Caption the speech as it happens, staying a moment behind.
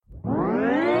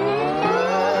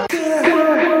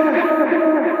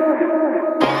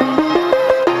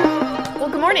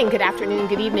morning, good afternoon,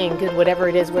 good evening, good whatever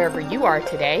it is wherever you are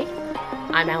today.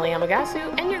 I'm Ali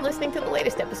Amagasu, and you're listening to the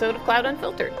latest episode of Cloud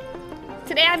Unfiltered.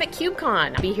 Today I'm at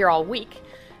KubeCon. I'll be here all week,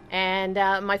 and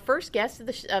my first guest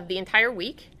of the entire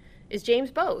week is James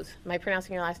Bowes. Am I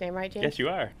pronouncing your last name right, James? Yes, you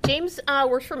are. James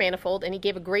works for Manifold, and he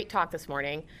gave a great talk this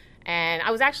morning. And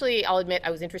I'll admit,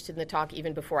 I was interested in the talk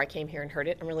even before I came here and heard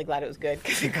it. I'm really glad it was good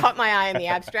because it caught my eye in the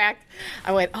abstract.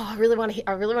 I went, I really want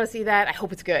to see that. I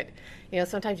hope it's good. You know,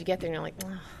 sometimes you get there and you're like,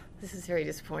 oh, this is very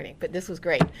disappointing. But this was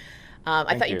great.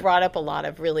 I thought you brought up a lot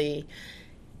of really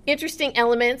interesting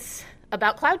elements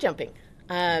about cloud jumping.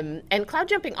 And cloud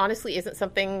jumping, honestly, isn't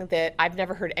something that I've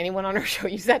never heard anyone on our show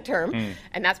use that term.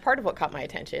 And that's part of what caught my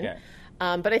attention. Yeah.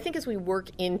 But I think as we work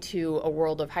into a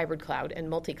world of hybrid cloud and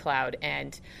multi-cloud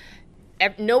and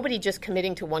nobody just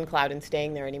committing to one cloud and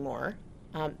staying there anymore,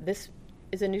 this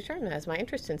is a new term that has my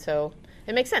interest in, so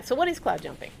it makes sense. So what is cloud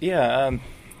jumping? Yeah,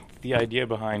 the idea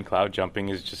behind cloud jumping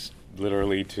is just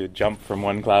literally to jump from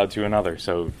one cloud to another.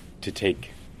 So to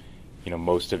take,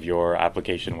 most of your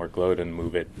application workload and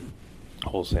move it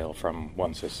wholesale from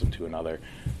one system to another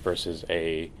versus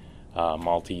a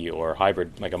multi or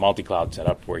hybrid, like a multi-cloud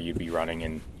setup where you'd be running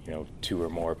in, two or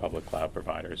more public cloud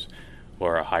providers,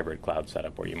 or a hybrid cloud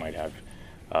setup where you might have,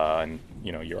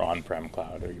 your on-prem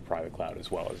cloud or your private cloud as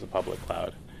well as the public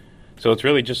cloud. So it's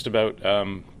really just about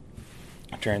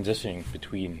transitioning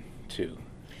between two.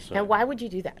 So. Now, why would you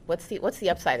do that? What's the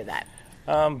upside of that?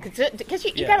 Because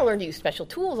you got to learn to use special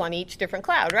tools on each different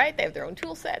cloud, right? They have their own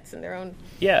tool sets and their own.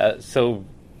 Yeah. So,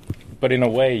 but in a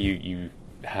way, you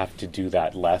have to do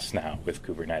that less now with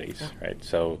Kubernetes, right?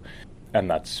 So, and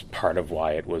that's part of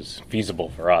why it was feasible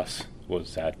for us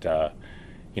was that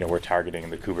we're targeting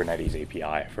the Kubernetes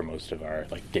API for most of our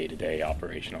day-to-day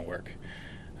operational work.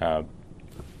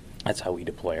 That's how we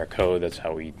deploy our code. That's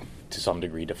how we, to some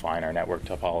degree, define our network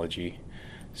topology.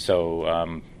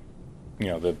 So,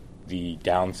 the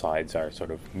downsides are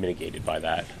sort of mitigated by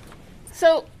that.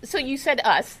 So you said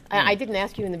us. I didn't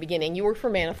ask you in the beginning. You work for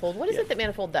Manifold. What is it that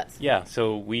Manifold does? Yeah,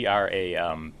 so we are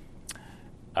a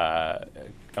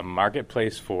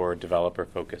marketplace for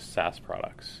developer-focused SaaS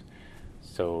products.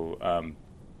 So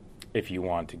if you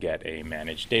want to get a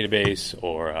managed database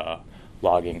or a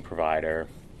logging provider,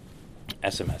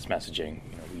 SMS messaging,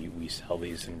 we sell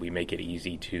these and we make it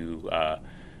easy to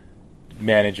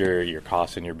manage your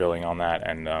costs and your billing on that,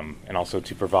 and also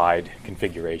to provide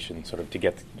configuration, sort of to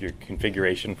get your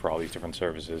configuration for all these different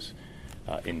services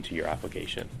into your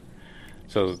application.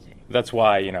 So that's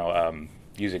why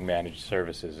using managed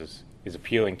services is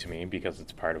appealing to me because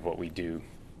it's part of what we do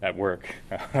at work.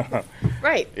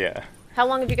 Right. Yeah. How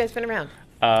long have you guys been around?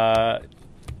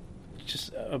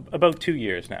 Just about 2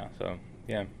 years now. So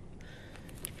yeah.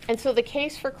 And so the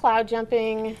case for cloud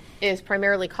jumping is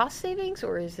primarily cost savings,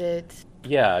 or is it?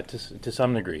 Yeah, to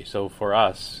some degree. So for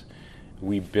us,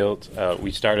 we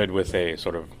started with a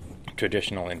sort of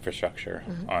traditional infrastructure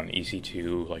on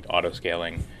EC2, like auto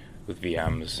scaling with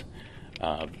VMs,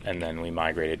 and then we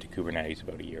migrated to Kubernetes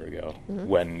about a year ago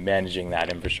when managing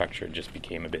that infrastructure just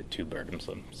became a bit too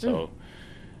burdensome. So,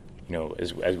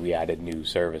 as we added new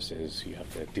services, you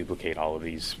have to duplicate all of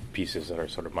these pieces that are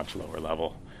sort of much lower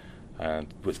level.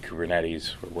 With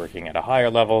Kubernetes, we're working at a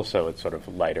higher level, so it's sort of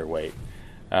lighter weight.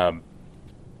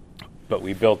 But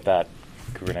we built that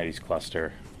Kubernetes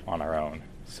cluster on our own.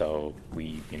 So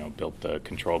we, built the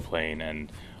control plane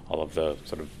and all of the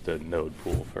sort of the node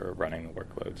pool for running the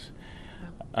workloads.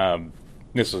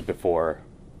 This was before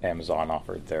Amazon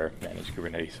offered their managed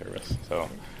Kubernetes service. So,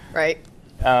 right.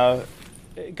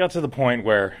 It got to the point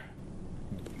where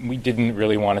we didn't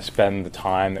really want to spend the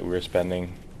time that we were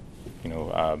spending,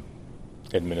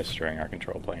 administering our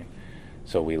control plane.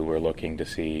 So we were looking to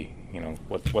see,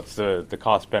 what's the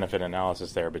cost-benefit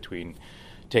analysis there between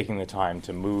taking the time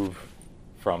to move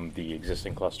from the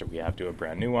existing cluster we have to a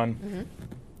brand new one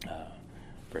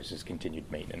versus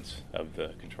continued maintenance of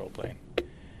the control plane.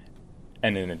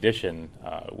 And in addition,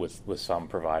 with some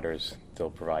providers, they'll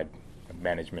provide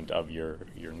management of your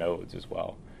nodes as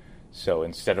well. So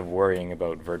instead of worrying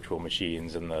about virtual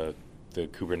machines and the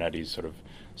Kubernetes sort of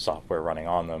software running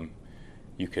on them,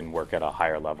 you can work at a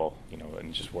higher level,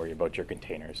 and just worry about your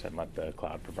containers and let the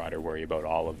cloud provider worry about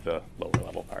all of the lower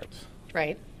level parts.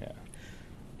 Right. Yeah.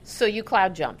 So you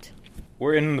cloud jumped.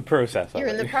 We're in the process. You're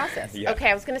in the process. Yeah.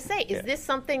 Okay, I was going to say, is this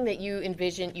something that you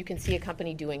envision you can see a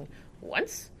company doing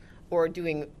once or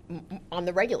doing on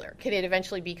the regular? Can it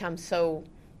eventually become so,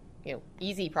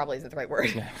 easy probably isn't the right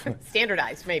word,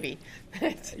 standardized maybe?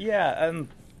 Yeah, and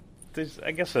there's,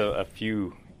 I guess, a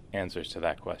few answers to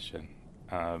that question.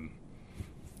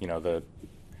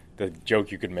 The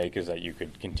joke you could make is that you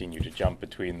could continue to jump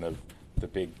between the the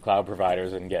big cloud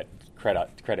providers and get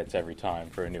credits every time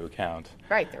for a new account.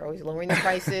 Right, they're always lowering the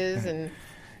prices and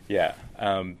Yeah,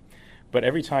 but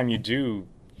every time you do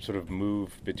sort of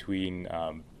move between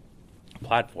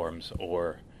platforms,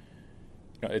 or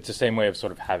it's the same way of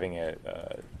sort of having a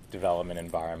development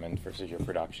environment versus your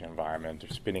production environment,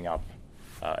 or spinning up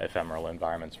ephemeral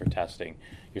environments for testing.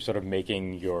 You're sort of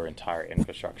making your entire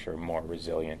infrastructure more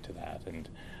resilient to that,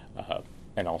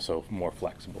 and also more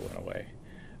flexible in a way.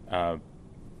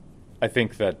 I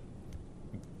think that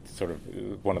sort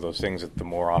of one of those things that the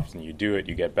more often you do it,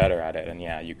 you get better at it. And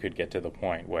yeah, you could get to the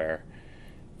point where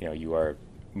you are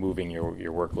moving your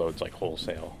workloads like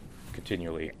wholesale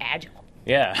continually. You're agile.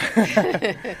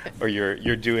 Yeah. Or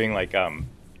you're doing like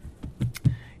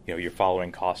you're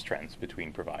following cost trends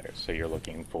between providers. So you're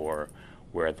looking for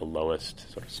where the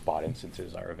lowest sort of spot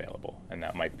instances are available, and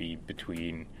that might be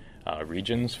between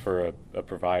regions for a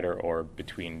provider, or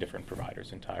between different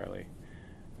providers entirely.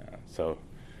 So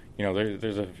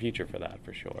there's a future for that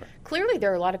for sure. Clearly,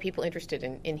 there are a lot of people interested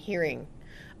in hearing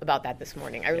about that this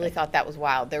morning. I really thought that was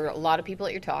wild. There were a lot of people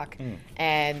at your talk,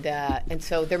 and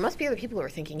so there must be other people who are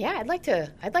thinking, yeah, I'd like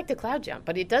to cloud jump,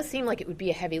 but it does seem like it would be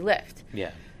a heavy lift.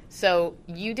 Yeah. So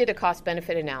you did a cost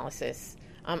benefit analysis.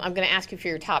 I'm going to ask you for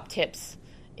your top tips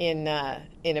in a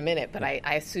minute, but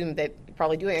I assume that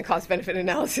probably doing a cost benefit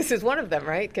analysis is one of them,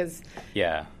 right? Because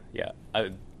yeah.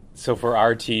 So for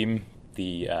our team,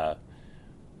 the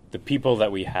people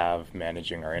that we have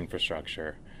managing our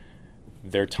infrastructure,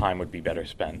 their time would be better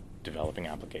spent developing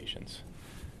applications.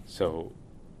 So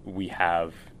we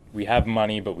have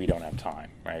money, but we don't have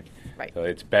time, right? Right. So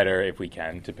it's better if we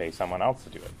can to pay someone else to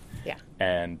do it. Yeah.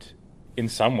 And in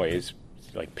some ways,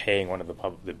 like paying one of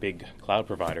the big cloud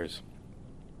providers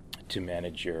to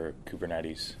manage your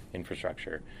Kubernetes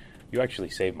infrastructure, you actually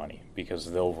save money,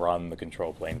 because they'll run the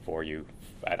control plane for you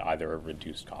at either a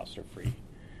reduced cost or free.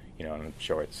 And I'm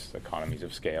sure it's economies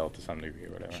of scale to some degree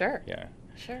or whatever. Sure. Yeah.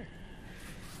 Sure.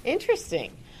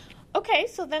 Interesting. Okay,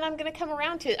 so then I'm going to come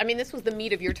around to, this was the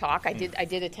meat of your talk. I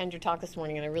did attend your talk this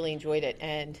morning, and I really enjoyed it.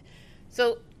 And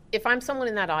so if I'm someone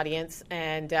in that audience,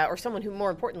 and or someone who,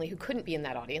 more importantly, who couldn't be in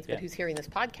that audience, but who's hearing this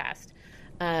podcast,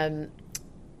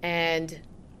 and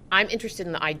I'm interested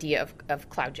in the idea of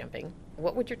cloud jumping,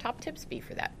 what would your top tips be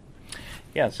for that?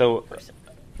 Yeah, so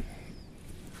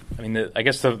I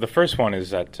guess the first one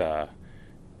is that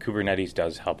Kubernetes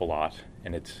does help a lot,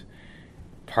 and it's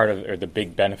the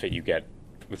big benefit you get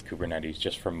with Kubernetes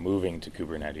just from moving to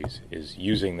Kubernetes is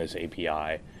using this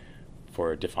API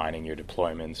for defining your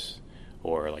deployments,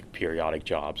 or like periodic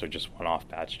jobs, or just one-off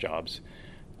batch jobs.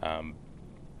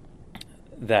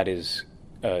 That is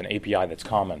an API that's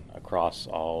common across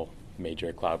all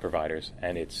major cloud providers,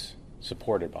 and it's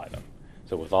supported by them.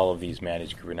 So with all of these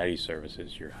managed Kubernetes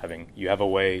services, you have a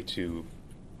way to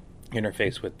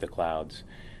interface with the clouds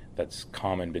that's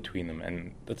common between them,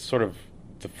 and that's sort of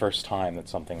the first time that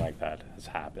something like that has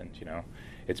happened.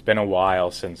 It's been a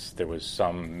while since there was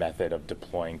some method of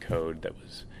deploying code that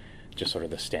was just sort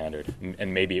of the standard,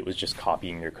 and maybe it was just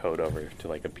copying your code over to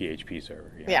like a PHP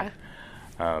server. Yeah.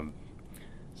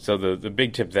 So the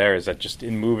big tip there is that just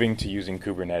in moving to using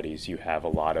Kubernetes, you have a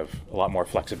lot more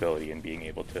flexibility in being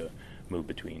able to move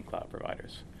between cloud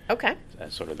providers. Okay.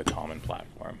 As sort of the common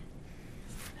platform.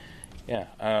 Yeah.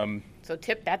 So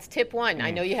that's tip one.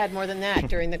 I know you had more than that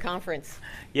during the conference.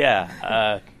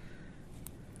 Yeah.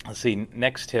 Let's see.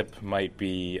 Next tip might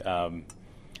be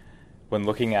when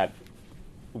looking at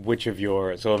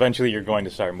so eventually you're going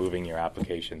to start moving your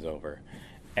applications over,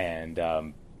 and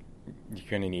you're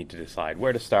going to need to decide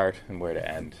where to start and where to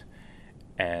end.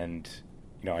 And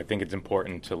I think it's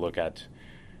important to look at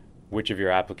which of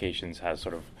your applications has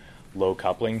sort of low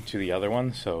coupling to the other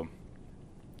one. So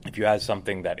if you have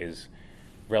something that is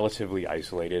relatively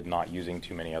isolated, not using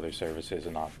too many other services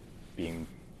and not being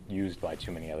used by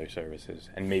too many other services,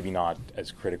 and maybe not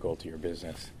as critical to your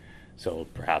business, so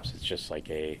perhaps it's just like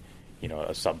a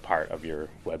sub-part of your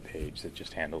web page that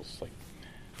just handles like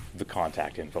the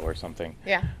contact info or something.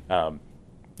 Yeah.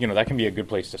 That can be a good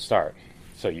place to start.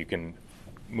 So you can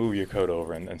move your code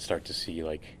over and start to see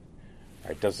like, all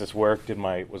right, does this work?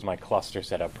 Was my cluster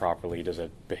set up properly? Does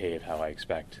it behave how I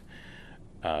expect?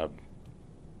 But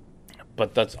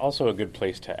that's also a good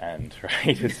place to end,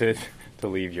 right? to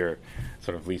leave your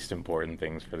sort of least important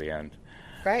things for the end.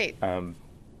 Right.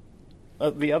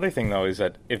 The other thing, though, is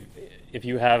that if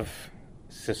you have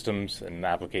systems and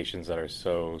applications that are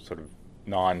so sort of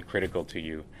non-critical to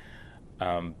you,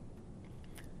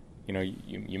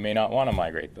 you may not want to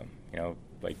migrate them.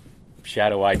 Like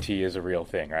shadow IT is a real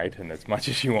thing, right? And as much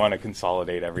as you want to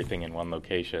consolidate everything in one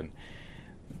location,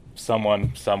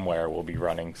 someone somewhere will be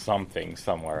running something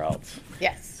somewhere else.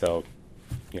 Yes. So,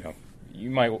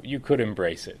 you could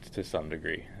embrace it to some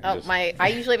degree.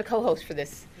 I usually have a co-host for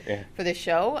this Yeah. for this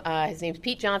show. His name's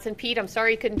Pete Johnson. Pete, I'm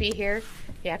sorry he couldn't be here.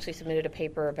 He actually submitted a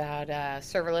paper about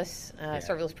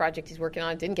serverless project he's working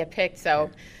on. Didn't get picked, so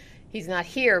he's not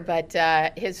here. But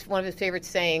one of his favorite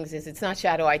sayings is, "It's not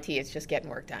shadow IT; it's just getting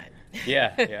work done."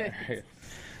 Yeah.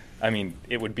 I mean,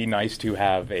 it would be nice to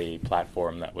have a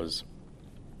platform that was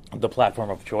the platform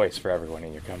of choice for everyone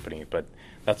in your company, but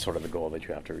that's sort of the goal that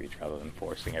you have to reach rather than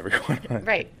forcing everyone.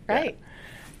 Right.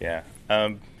 Yeah.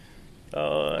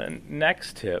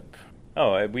 Next tip.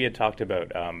 We had talked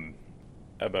about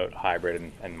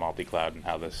hybrid and multi-cloud and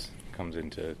how this comes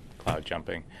into cloud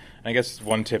jumping. And I guess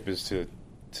one tip is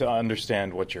to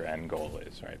understand what your end goal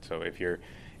is, right? So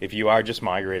if you are just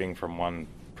migrating from one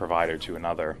provider to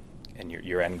another, and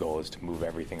your end goal is to move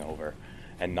everything over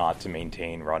and not to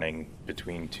maintain running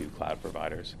between two cloud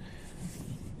providers,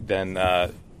 then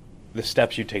the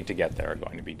steps you take to get there are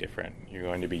going to be different. You're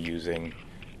going to be using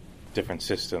different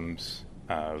systems.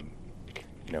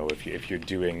 If you're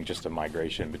doing just a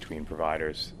migration between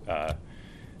providers,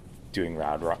 doing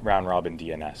round robin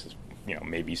DNS is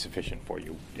may be sufficient for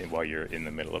you while you're in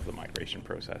the middle of the migration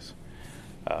process.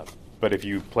 But if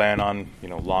you plan on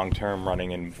long-term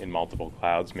running in multiple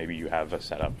clouds, maybe you have a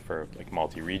setup for like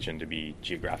multi-region to be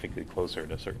geographically closer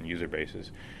to certain user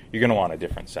bases, you're going to want a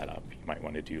different setup. You might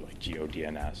want to do like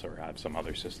GeoDNS or have some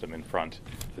other system in front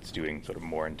that's doing sort of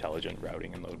more intelligent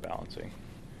routing and load balancing.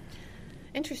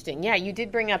 Interesting. Yeah, you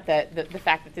did bring up the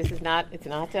fact that this is not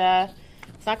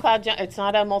cloud. It's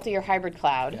not a multi or hybrid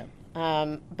cloud. Yeah.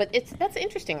 But that's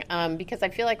interesting because I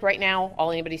feel like right now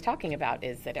all anybody's talking about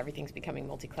is that everything's becoming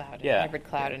multi-cloud and hybrid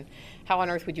cloud, and how on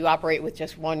earth would you operate with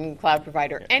just one cloud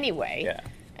provider anyway? Yeah.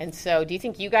 And so, do you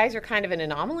think you guys are kind of an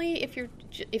anomaly if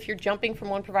you're jumping from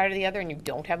one provider to the other and you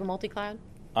don't have a multi-cloud?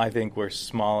 I think we're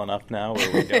small enough now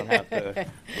where we don't have to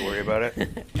worry about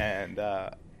it, and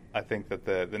I think that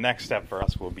the next step for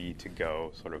us will be to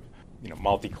go sort of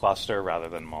multi-cluster rather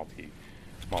than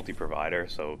multi-provider.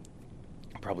 So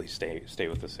probably stay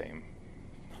with the same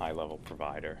high-level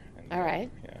provider. And, all right.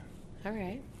 Yeah. All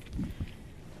right.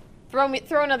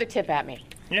 Throw another tip at me.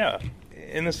 Yeah.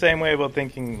 In the same way about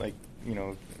thinking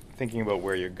about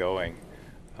where you're going,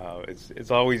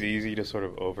 it's always easy to sort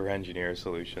of over-engineer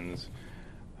solutions,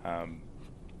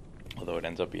 although it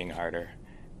ends up being harder.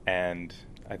 And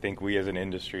I think we as an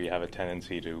industry have a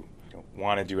tendency to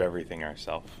want to do everything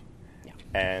ourselves. Yeah.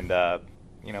 And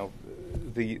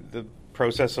the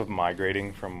process of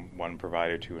migrating from one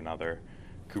provider to another,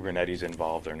 Kubernetes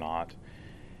involved or not,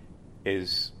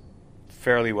 is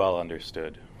fairly well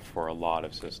understood for a lot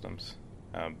of systems.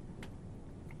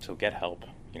 So get help.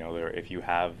 If you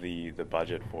have the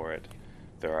budget for it,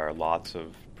 there are lots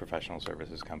of professional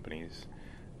services companies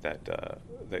that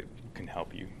can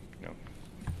help you,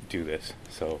 do this.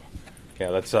 So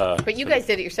yeah, that's. But you guys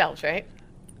did it yourselves, right?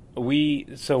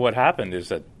 So what happened is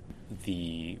that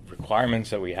the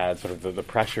requirements that we had, sort of the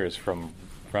pressures from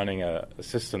running a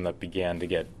system that began to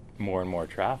get more and more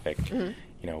traffic,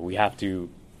 we have to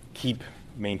keep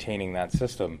maintaining that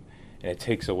system, and it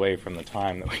takes away from the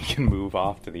time that we can move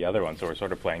off to the other one. So we're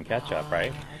sort of playing catch up,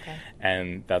 right? Okay.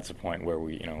 And that's the point where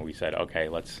we said, okay,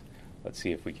 let's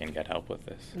see if we can get help with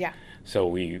this. Yeah. So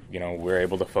we're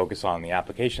able to focus on the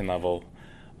application level,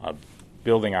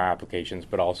 building our applications,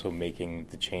 but also making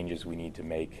the changes we need to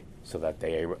make so that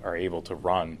they are able to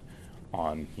run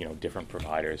on different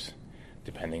providers,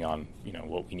 depending on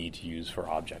what we need to use for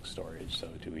object storage. So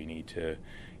do we need to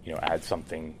add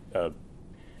something,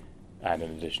 add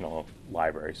an additional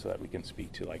library so that we can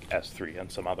speak to like S3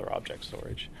 and some other object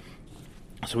storage.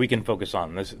 So we can focus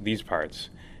on these parts,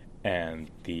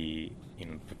 and the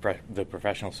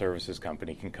professional services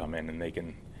company can come in and they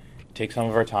can take some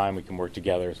of our time. We can work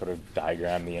together, sort of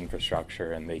diagram the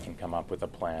infrastructure, and they can come up with a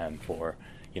plan for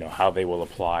how they will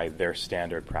apply their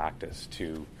standard practice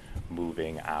to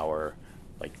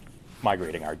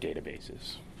migrating our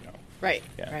databases. Right.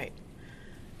 Yeah. Right.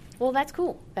 Well, that's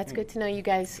cool. That's good to know. You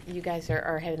guys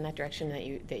are headed in that direction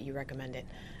that you recommend it.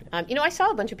 I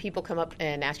saw a bunch of people come up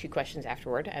and ask you questions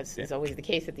afterward, as is always the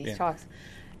case at these talks.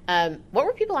 What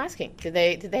were people asking? Did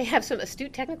they have some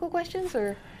astute technical questions,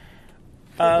 or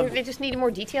they just needed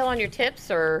more detail on your tips,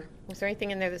 or was there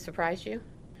anything in there that surprised you?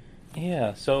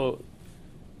 Yeah. So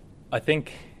I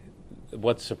think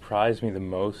what surprised me the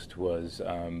most was,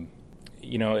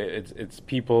 it's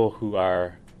people who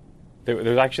are.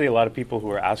 There's actually a lot of people who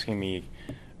are asking me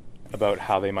about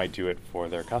how they might do it for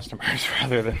their customers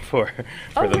rather than for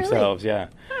themselves. Really? Yeah.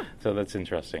 Huh. So that's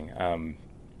interesting.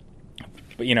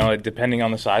 But depending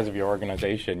on the size of your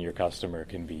organization, your customer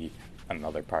can be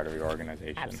another part of your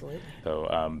organization. Absolutely.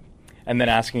 So, and then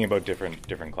asking about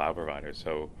different cloud providers.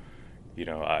 So,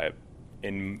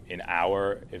 in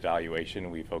our evaluation,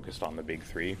 we focused on the big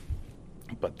three,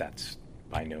 but that's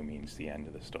by no means the end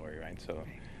of the story, right? So,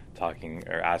 talking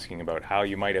or asking about how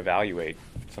you might evaluate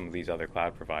some of these other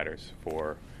cloud providers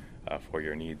for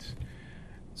your needs.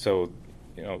 So,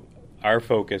 our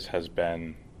focus has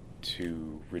been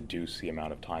to reduce the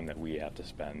amount of time that we have to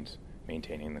spend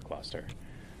maintaining the cluster.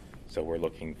 So we're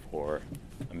looking for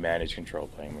a managed control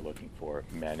plane, we're looking for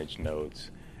managed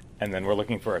nodes, and then we're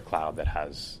looking for a cloud that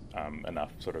has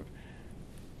enough sort of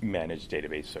managed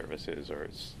database services or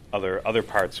other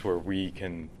parts where we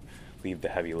can leave the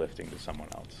heavy lifting to someone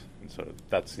else. And so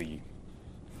that's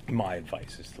my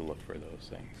advice is to look for those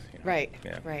things. Right,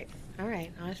 yeah. Right. All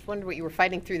right. I just wondered what you were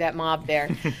fighting through that mob there.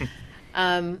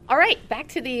 All right, back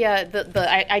to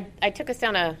I took us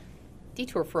down a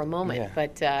detour for a moment,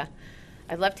 but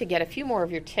I'd love to get a few more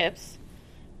of your tips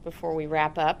before we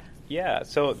wrap up. Yeah,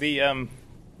 so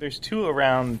there's two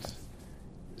around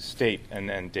state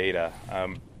and data,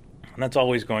 and that's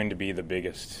always going to be the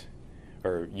biggest,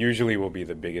 or usually will be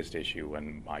the biggest issue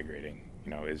when migrating,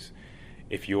 is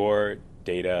if your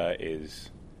data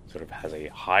has a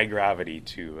high gravity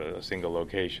to a single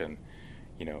location,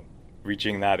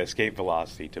 reaching that escape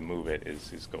velocity to move it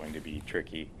is going to be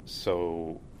tricky.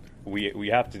 So we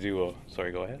have to do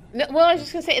sorry, go ahead. No, well, I was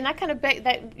just going to say, and that kind of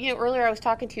earlier I was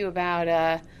talking to you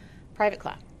about private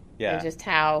cloud. Yeah. And just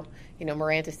how,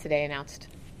 Mirantis today announced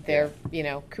their,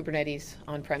 Kubernetes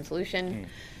on-prem solution.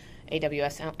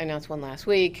 AWS announced one last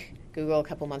week. Google a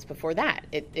couple months before that.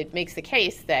 It makes the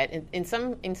case that in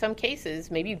some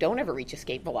cases maybe you don't ever reach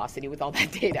escape velocity with all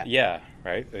that data. Yeah,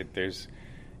 right.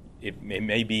 It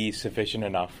may be sufficient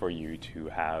enough for you to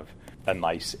have a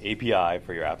nice API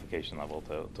for your application level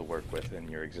to work with in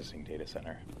your existing data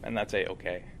center, and that's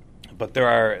okay. But there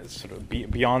are sort of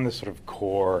beyond the sort of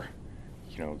core,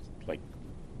 like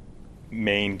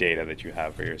main data that you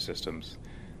have for your systems.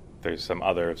 There's some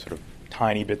other sort of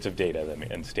tiny bits of data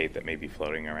and state that may be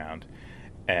floating around,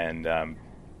 and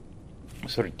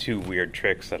sort of two weird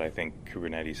tricks that I think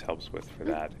Kubernetes helps with for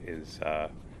that is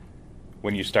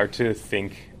when you start to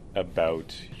think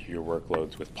about your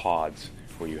workloads with pods,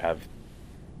 where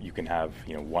you can have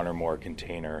one or more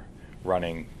container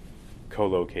running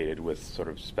co-located with sort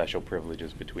of special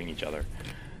privileges between each other,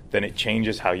 then it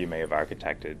changes how you may have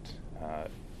architected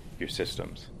your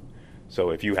systems.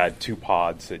 So if you had two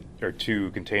pods or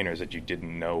two containers that you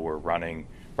didn't know were running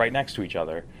right next to each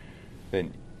other,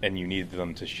 and you needed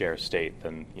them to share state,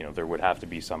 then there would have to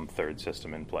be some third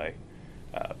system in play.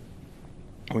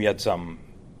 We had some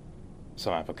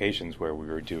applications where we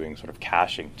were doing sort of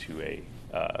caching to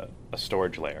a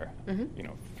storage layer,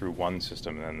 through one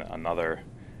system, and then another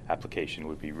application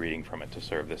would be reading from it to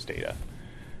serve this data.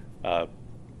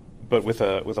 But with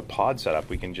a pod setup,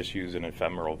 we can just use an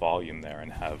ephemeral volume there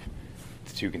and have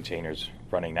the two containers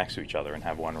running next to each other and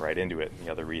have one write into it and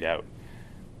the other read out.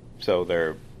 So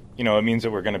it means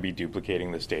that we're going to be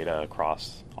duplicating this data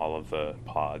across all of the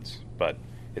pods, but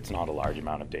it's not a large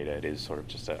amount of data. It is sort of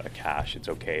just a cache. It's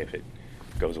okay if it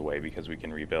goes away because we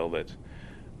can rebuild it.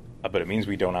 But it means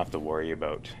we don't have to worry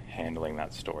about handling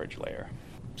that storage layer.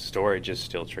 Storage is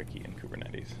still tricky in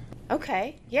Kubernetes.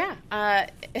 Okay, yeah.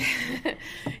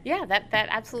 Yeah, that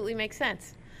absolutely makes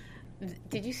sense.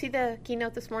 Did you see the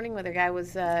keynote this morning where the guy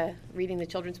was reading the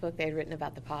children's book they had written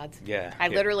about the pods? Yeah. I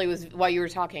literally was, while you were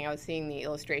talking, I was seeing the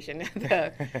illustration,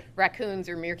 the raccoons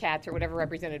or meerkats or whatever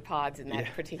represented pods in that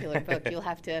particular book. You'll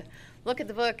have to look at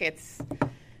the book. It's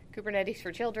Kubernetes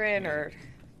for children, or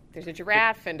there's a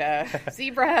giraffe and a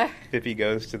zebra. Pippi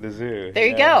goes to the zoo. There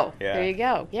you go. Yeah. There you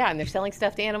go. Yeah, and they're selling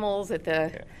stuffed animals at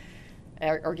the...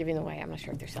 Or giving them away. I'm not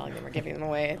sure if they're selling them or giving them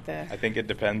away at the... I think it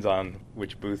depends on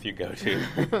which booth you go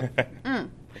to.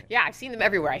 Yeah, I've seen them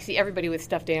everywhere. I see everybody with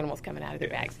stuffed animals coming out of their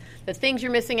bags. The things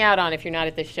you're missing out on if you're not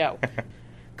at this show.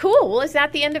 Cool. Well, is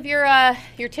that the end of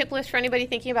your tip list for anybody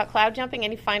thinking about cloud jumping?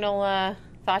 Any final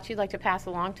thoughts you'd like to pass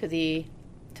along to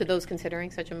those considering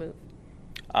such a move?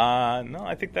 No,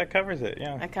 I think that covers it.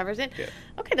 Yeah, that covers it. Yeah.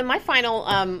 Okay. Then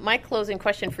my closing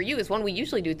question for you is one we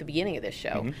usually do at the beginning of this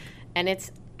show, and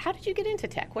it's, how did you get into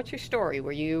tech? What's your story?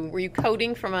 Were you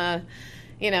coding from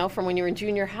from when you were in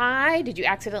junior high? Did you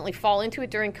accidentally fall into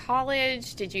it during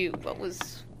college? What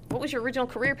was your original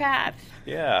career path?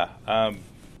 Yeah,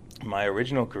 my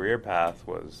original career path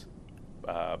was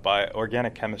by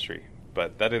organic chemistry,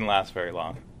 but that didn't last very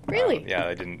long. Really? Yeah,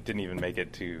 I didn't even make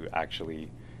it to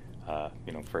actually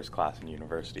first class in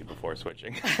university before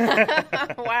switching.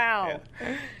 Wow.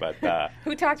 Yeah. But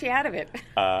who talked you out of it?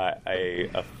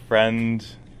 A friend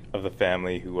of the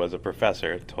family who was a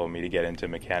professor told me to get into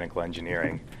mechanical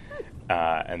engineering,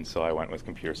 and so I went with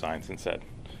computer science instead.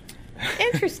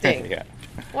 Interesting. Yeah.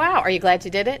 Wow. Are you glad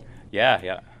you did it?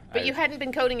 Yeah. But you hadn't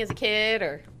been coding as a kid,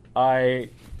 or? I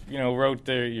wrote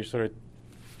your sort of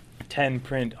 10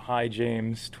 print hi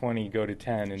James, 20 go to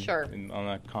 10 on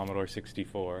that Commodore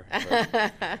 64. But,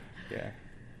 yeah.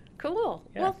 Cool.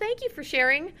 Yeah. Well, thank you for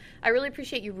sharing. I really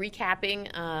appreciate you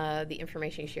recapping the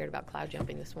information you shared about cloud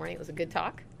jumping this morning. It was a good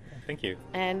talk. Thank you.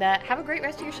 And have a great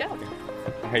rest of your show.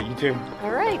 Hey, you too.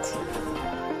 All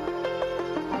right.